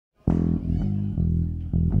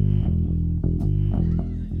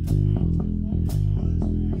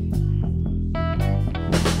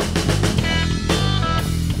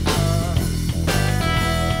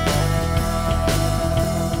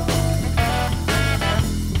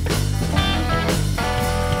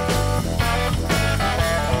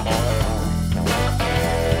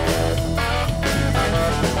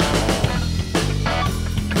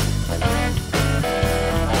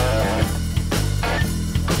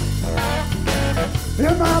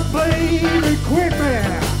If my baby quit me,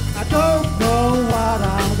 I don't know what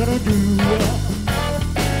I'm gonna do.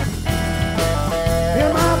 If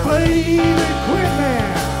my baby quit me,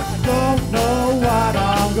 I don't know what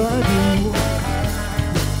I'm gonna do.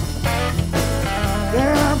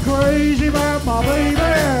 Yeah, I'm crazy about my baby,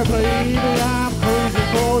 baby, I'm crazy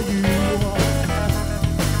for you.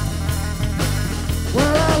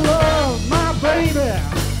 Well, I love my baby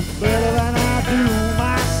better than I do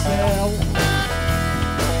myself.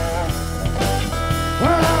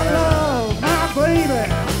 Well, I love my baby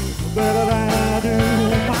better than I do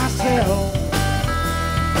myself.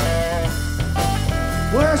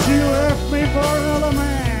 Well, she left me for another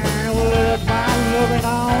man, left my loving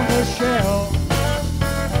on the shelf.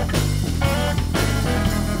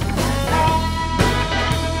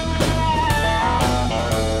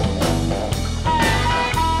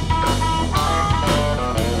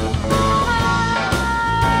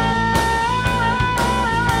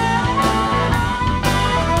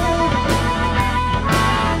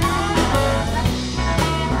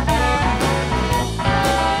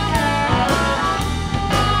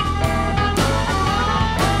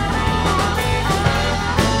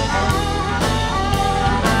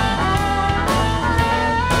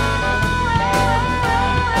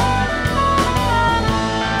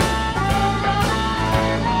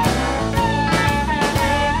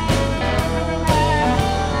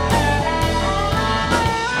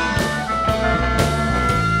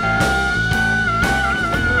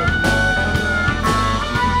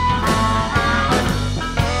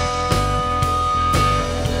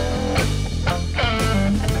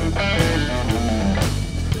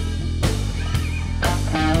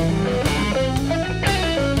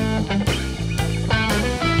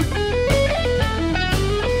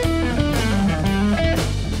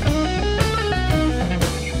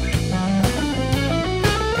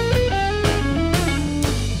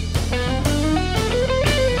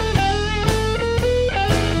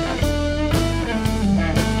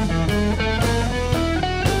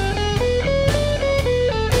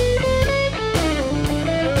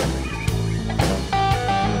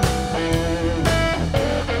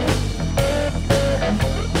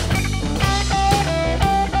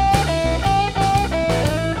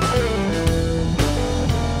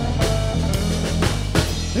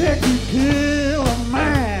 It can kill a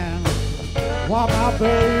man while my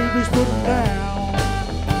baby's putting down.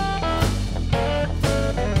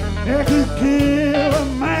 It can kill a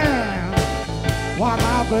man while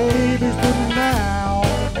my baby's putting down.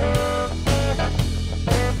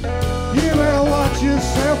 You better watch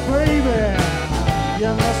yourself, baby.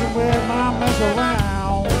 You're messing with my mess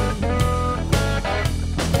around.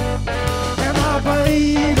 And my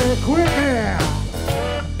baby quit me.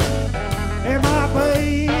 And my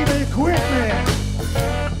baby quit me.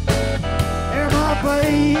 And my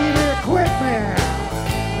baby quit me.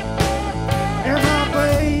 And my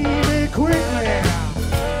baby quit me.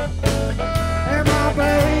 And my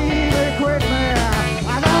baby quit me.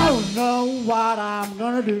 I don't know what I'm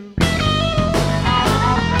gonna do.